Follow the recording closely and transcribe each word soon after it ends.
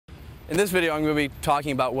In this video, I'm going to be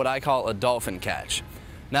talking about what I call a dolphin catch.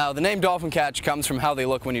 Now, the name dolphin catch comes from how they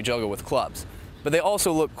look when you juggle with clubs, but they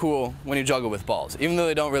also look cool when you juggle with balls, even though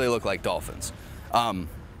they don't really look like dolphins. To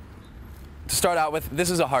start out with, this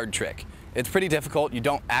is a hard trick. It's pretty difficult. You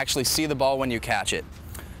don't actually see the ball when you catch it.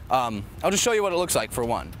 I'll just show you what it looks like for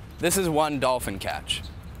one. This is one dolphin catch.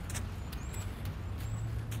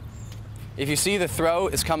 If you see, the throw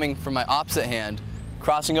is coming from my opposite hand,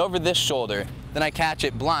 crossing over this shoulder, then I catch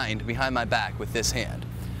it blind behind my back with this hand.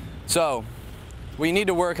 So what you need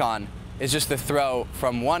to work on is just the throw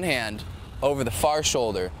from one hand over the far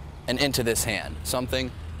shoulder and into this hand, something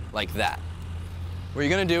like that. What you're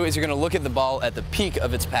going to do is you're going to look at the ball at the peak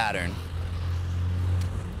of its pattern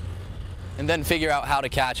and then figure out how to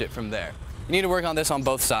catch it from there. You need to work on this on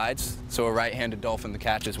both sides, so a right-handed dolphin to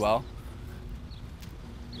catch as well.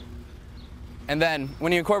 And then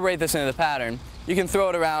when you incorporate this into the pattern, you can throw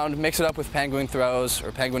it around, mix it up with penguin throws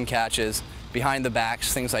or penguin catches, behind the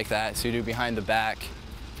backs, things like that. So you do behind the back,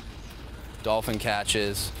 dolphin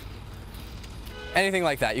catches, anything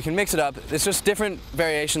like that. You can mix it up. It's just different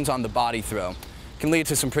variations on the body throw. Can lead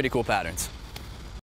to some pretty cool patterns.